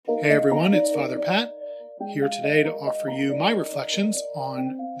Hey everyone, it's Father Pat, here today to offer you my reflections on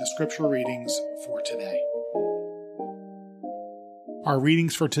the scripture readings for today. Our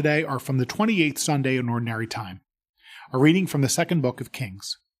readings for today are from the 28th Sunday in Ordinary Time, a reading from the second book of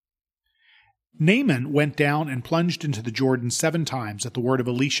Kings. Naaman went down and plunged into the Jordan 7 times at the word of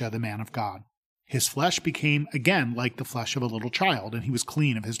Elisha, the man of God. His flesh became again like the flesh of a little child, and he was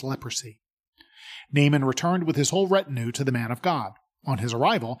clean of his leprosy. Naaman returned with his whole retinue to the man of God. On his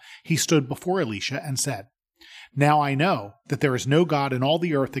arrival, he stood before Elisha and said, "Now I know that there is no God in all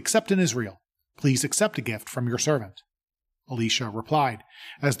the earth except in Israel. Please accept a gift from your servant." Elisha replied,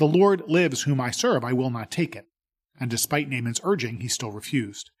 "As the Lord lives whom I serve, I will not take it." And despite Naaman's urging, he still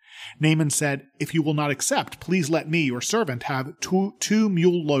refused. Naaman said, "If you will not accept, please let me, your servant, have two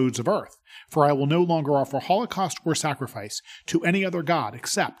mule loads of earth, for I will no longer offer holocaust or sacrifice to any other god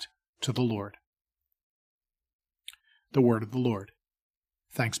except to the Lord." The word of the Lord.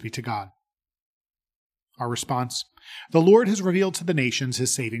 Thanks be to God. Our response: The Lord has revealed to the nations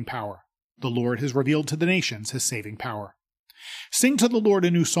his saving power. The Lord has revealed to the nations his saving power. Sing to the Lord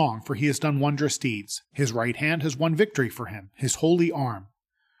a new song, for he has done wondrous deeds. His right hand has won victory for him, his holy arm.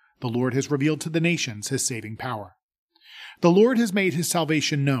 The Lord has revealed to the nations his saving power. The Lord has made his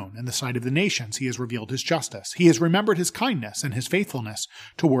salvation known. In the sight of the nations he has revealed his justice. He has remembered his kindness and his faithfulness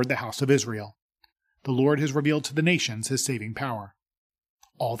toward the house of Israel. The Lord has revealed to the nations his saving power.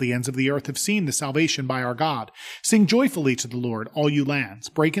 All the ends of the earth have seen the salvation by our God. Sing joyfully to the Lord, all you lands.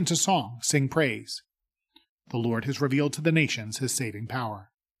 Break into song, sing praise. The Lord has revealed to the nations his saving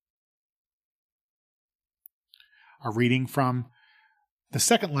power. A reading from the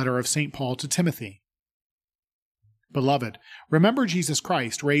second letter of St. Paul to Timothy. Beloved, remember Jesus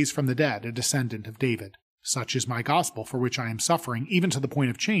Christ, raised from the dead, a descendant of David. Such is my gospel, for which I am suffering, even to the point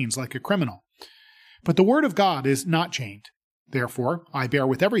of chains, like a criminal. But the word of God is not chained. Therefore, I bear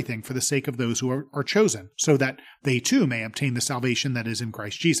with everything for the sake of those who are chosen, so that they too may obtain the salvation that is in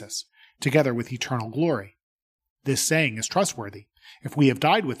Christ Jesus, together with eternal glory. This saying is trustworthy. If we have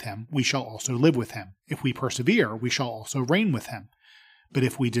died with him, we shall also live with him. If we persevere, we shall also reign with him. But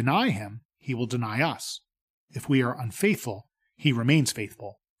if we deny him, he will deny us. If we are unfaithful, he remains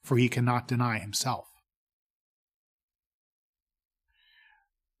faithful, for he cannot deny himself.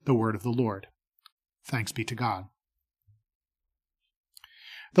 The word of the Lord. Thanks be to God.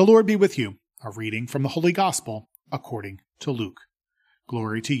 The Lord be with you. A reading from the Holy Gospel according to Luke.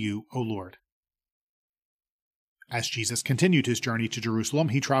 Glory to you, O Lord. As Jesus continued his journey to Jerusalem,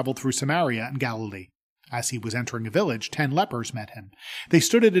 he traveled through Samaria and Galilee. As he was entering a village, 10 lepers met him. They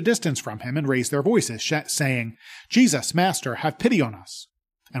stood at a distance from him and raised their voices, saying, "Jesus, Master, have pity on us."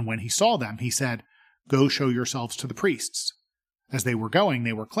 And when he saw them, he said, "Go show yourselves to the priests." As they were going,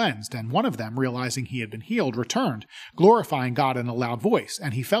 they were cleansed, and one of them, realizing he had been healed, returned, glorifying God in a loud voice,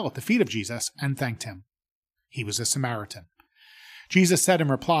 and he fell at the feet of Jesus and thanked him. He was a Samaritan. Jesus said in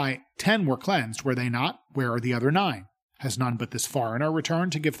reply, 10 were cleansed, were they not? Where are the other 9? Has none but this foreigner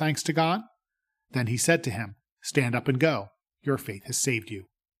returned to give thanks to God? Then he said to him, "Stand up and go. Your faith has saved you."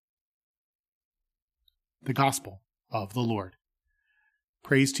 The Gospel of the Lord.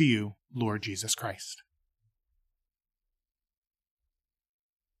 Praise to you, Lord Jesus Christ.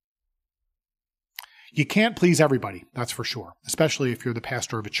 You can't please everybody, that's for sure, especially if you're the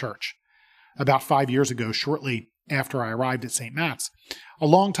pastor of a church. About 5 years ago, shortly after I arrived at St. Matt's, a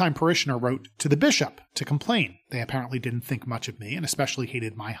longtime parishioner wrote to the bishop to complain. They apparently didn't think much of me and especially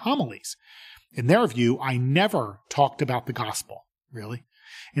hated my homilies. In their view, I never talked about the gospel, really.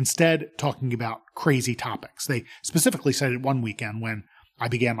 Instead, talking about crazy topics. They specifically said it one weekend when I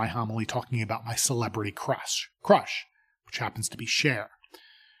began my homily talking about my celebrity crush, which happens to be Cher.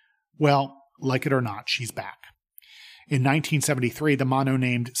 Well, like it or not, she's back. In 1973, the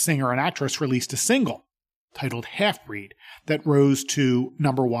mono-named singer and actress released a single titled Half-Breed that rose to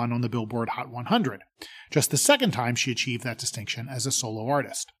 #1 on the Billboard Hot 100, just the second time she achieved that distinction as a solo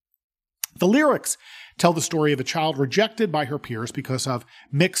artist. The lyrics tell the story of a child rejected by her peers because of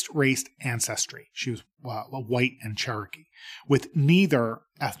mixed-race ancestry. She was white and Cherokee, with neither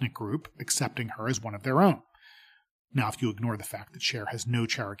ethnic group accepting her as one of their own. Now, if you ignore the fact that Cher has no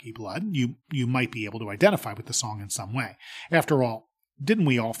Cherokee blood, you might be able to identify with the song in some way. After all, didn't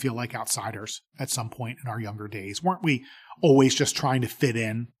we all feel like outsiders at some point in our younger days? Weren't we always just trying to fit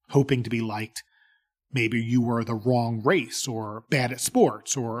in, hoping to be liked? Maybe you were the wrong race, or bad at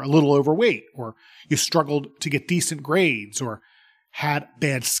sports, or a little overweight, or you struggled to get decent grades, or had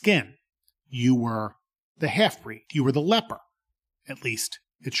bad skin. You were the half-breed. You were the leper. At least,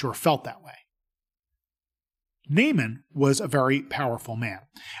 it sure felt that way. Naaman was a very powerful man.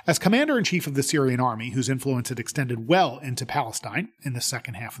 As commander-in-chief of the Syrian army, whose influence had extended well into Palestine in the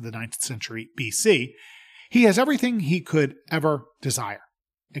second half of the 9th century BC, he has everything he could ever desire,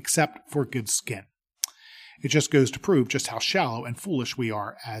 except for good skin. It just goes to prove just how shallow and foolish we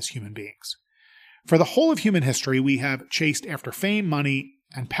are as human beings. For the whole of human history, we have chased after fame, money,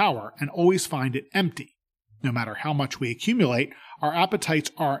 and power and always find it empty. No matter how much we accumulate, our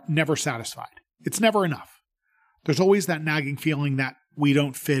appetites are never satisfied. It's never enough. There's always that nagging feeling that we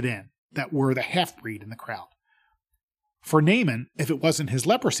don't fit in, that we're the half-breed in the crowd. For Naaman, if it wasn't his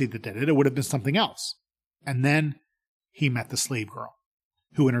leprosy that did it, it would have been something else. And then he met the slave girl,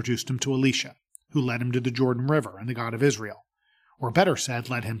 who introduced him to Elisha, who led him to the Jordan River and the God of Israel, or better said,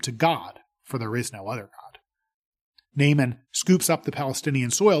 led him to God, for there is no other God. Naaman scoops up the Palestinian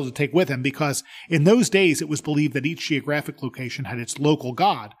soil to take with him because in those days it was believed that each geographic location had its local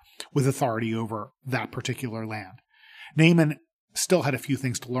god with authority over that particular land. Naaman still had a few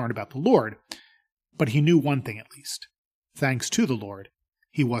things to learn about the Lord, but he knew one thing at least. Thanks to the Lord,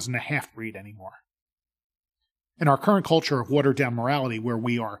 he wasn't a half-breed anymore. In our current culture of watered-down morality where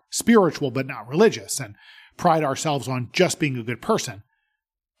we are spiritual but not religious and pride ourselves on just being a good person,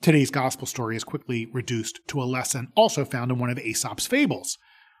 today's gospel story is quickly reduced to a lesson also found in one of Aesop's fables.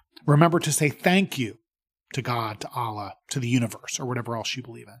 Remember to say thank you to God, to Allah, to the universe, or whatever else you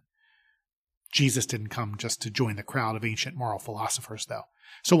believe in. Jesus didn't come just to join the crowd of ancient moral philosophers, though.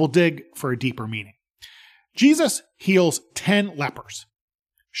 So we'll dig for a deeper meaning. Jesus heals 10 lepers,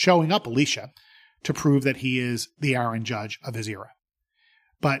 showing up Elisha to prove that he is the Aaron judge of his era.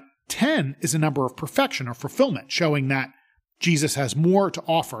 But 10 is a number of perfection or fulfillment, showing that Jesus has more to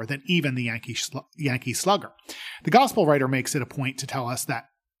offer than even the Yankee slugger. The gospel writer makes it a point to tell us that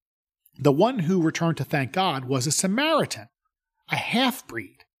the one who returned to thank God was a Samaritan, a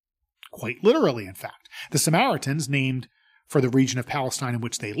half-breed. Quite literally, in fact. The Samaritans, named for the region of Palestine in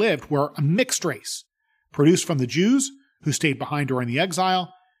which they lived, were a mixed race, produced from the Jews, who stayed behind during the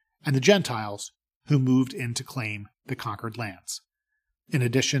exile, and the Gentiles, who moved in to claim the conquered lands. In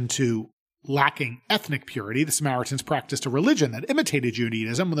addition to lacking ethnic purity, the Samaritans practiced a religion that imitated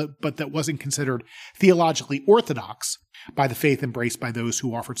Judaism, but that wasn't considered theologically orthodox by the faith embraced by those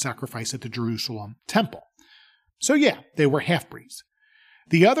who offered sacrifice at the Jerusalem temple. So yeah, they were half-breeds.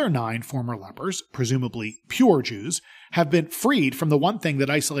 The other 9 former lepers, presumably pure Jews, have been freed from the one thing that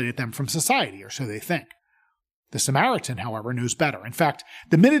isolated them from society, or so they think. The Samaritan, however, knows better. In fact,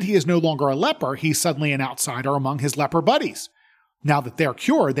 the minute he is no longer a leper, he's suddenly an outsider among his leper buddies. Now that they're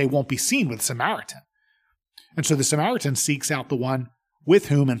cured, they won't be seen with the Samaritan. And so the Samaritan seeks out the one with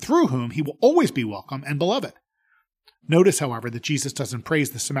whom and through whom he will always be welcome and beloved. Notice, however, that Jesus doesn't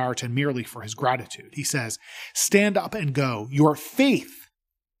praise the Samaritan merely for his gratitude. He says, "Stand up and go. Your faith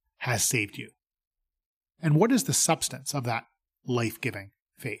has saved you." And what is the substance of that life-giving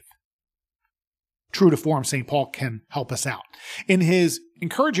faith? True to form, St. Paul can help us out. In his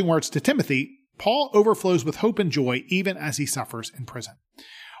encouraging words to Timothy, Paul overflows with hope and joy even as he suffers in prison.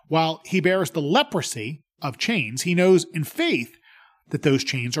 While he bears the leprosy of chains, he knows in faith that those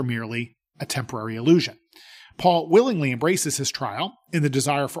chains are merely a temporary illusion. Paul willingly embraces his trial in the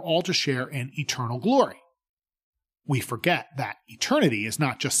desire for all to share in eternal glory. We forget that eternity is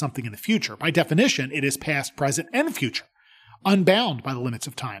not just something in the future. By definition, it is past, present, and future, unbound by the limits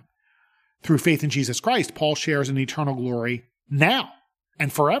of time. Through faith in Jesus Christ, Paul shares in eternal glory now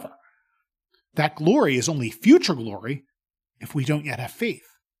and forever. That glory is only future glory if we don't yet have faith.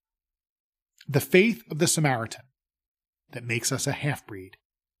 The faith of the Samaritan that makes us a half-breed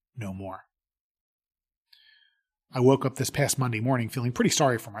no more. I woke up this past Monday morning feeling pretty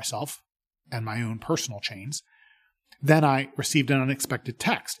sorry for myself and my own personal chains. Then I received an unexpected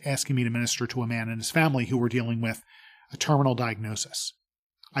text asking me to minister to a man and his family who were dealing with a terminal diagnosis.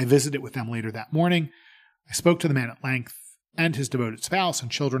 I visited with them later that morning. I spoke to the man at length, and his devoted spouse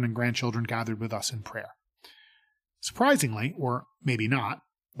and children and grandchildren gathered with us in prayer. Surprisingly, or maybe not,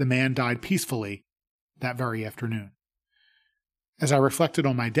 the man died peacefully that very afternoon. As I reflected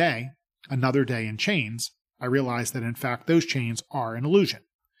on my day, another day in chains, I realized that in fact those chains are an illusion.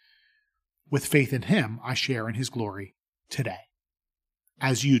 With faith in him, I share in his glory today.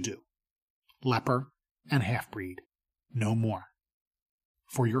 As you do, leper and half-breed, no more.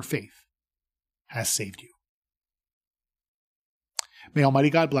 For your faith has saved you. May Almighty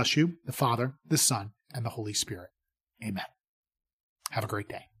God bless you, the Father, the Son, and the Holy Spirit. Amen. Have a great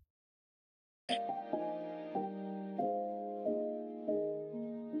day.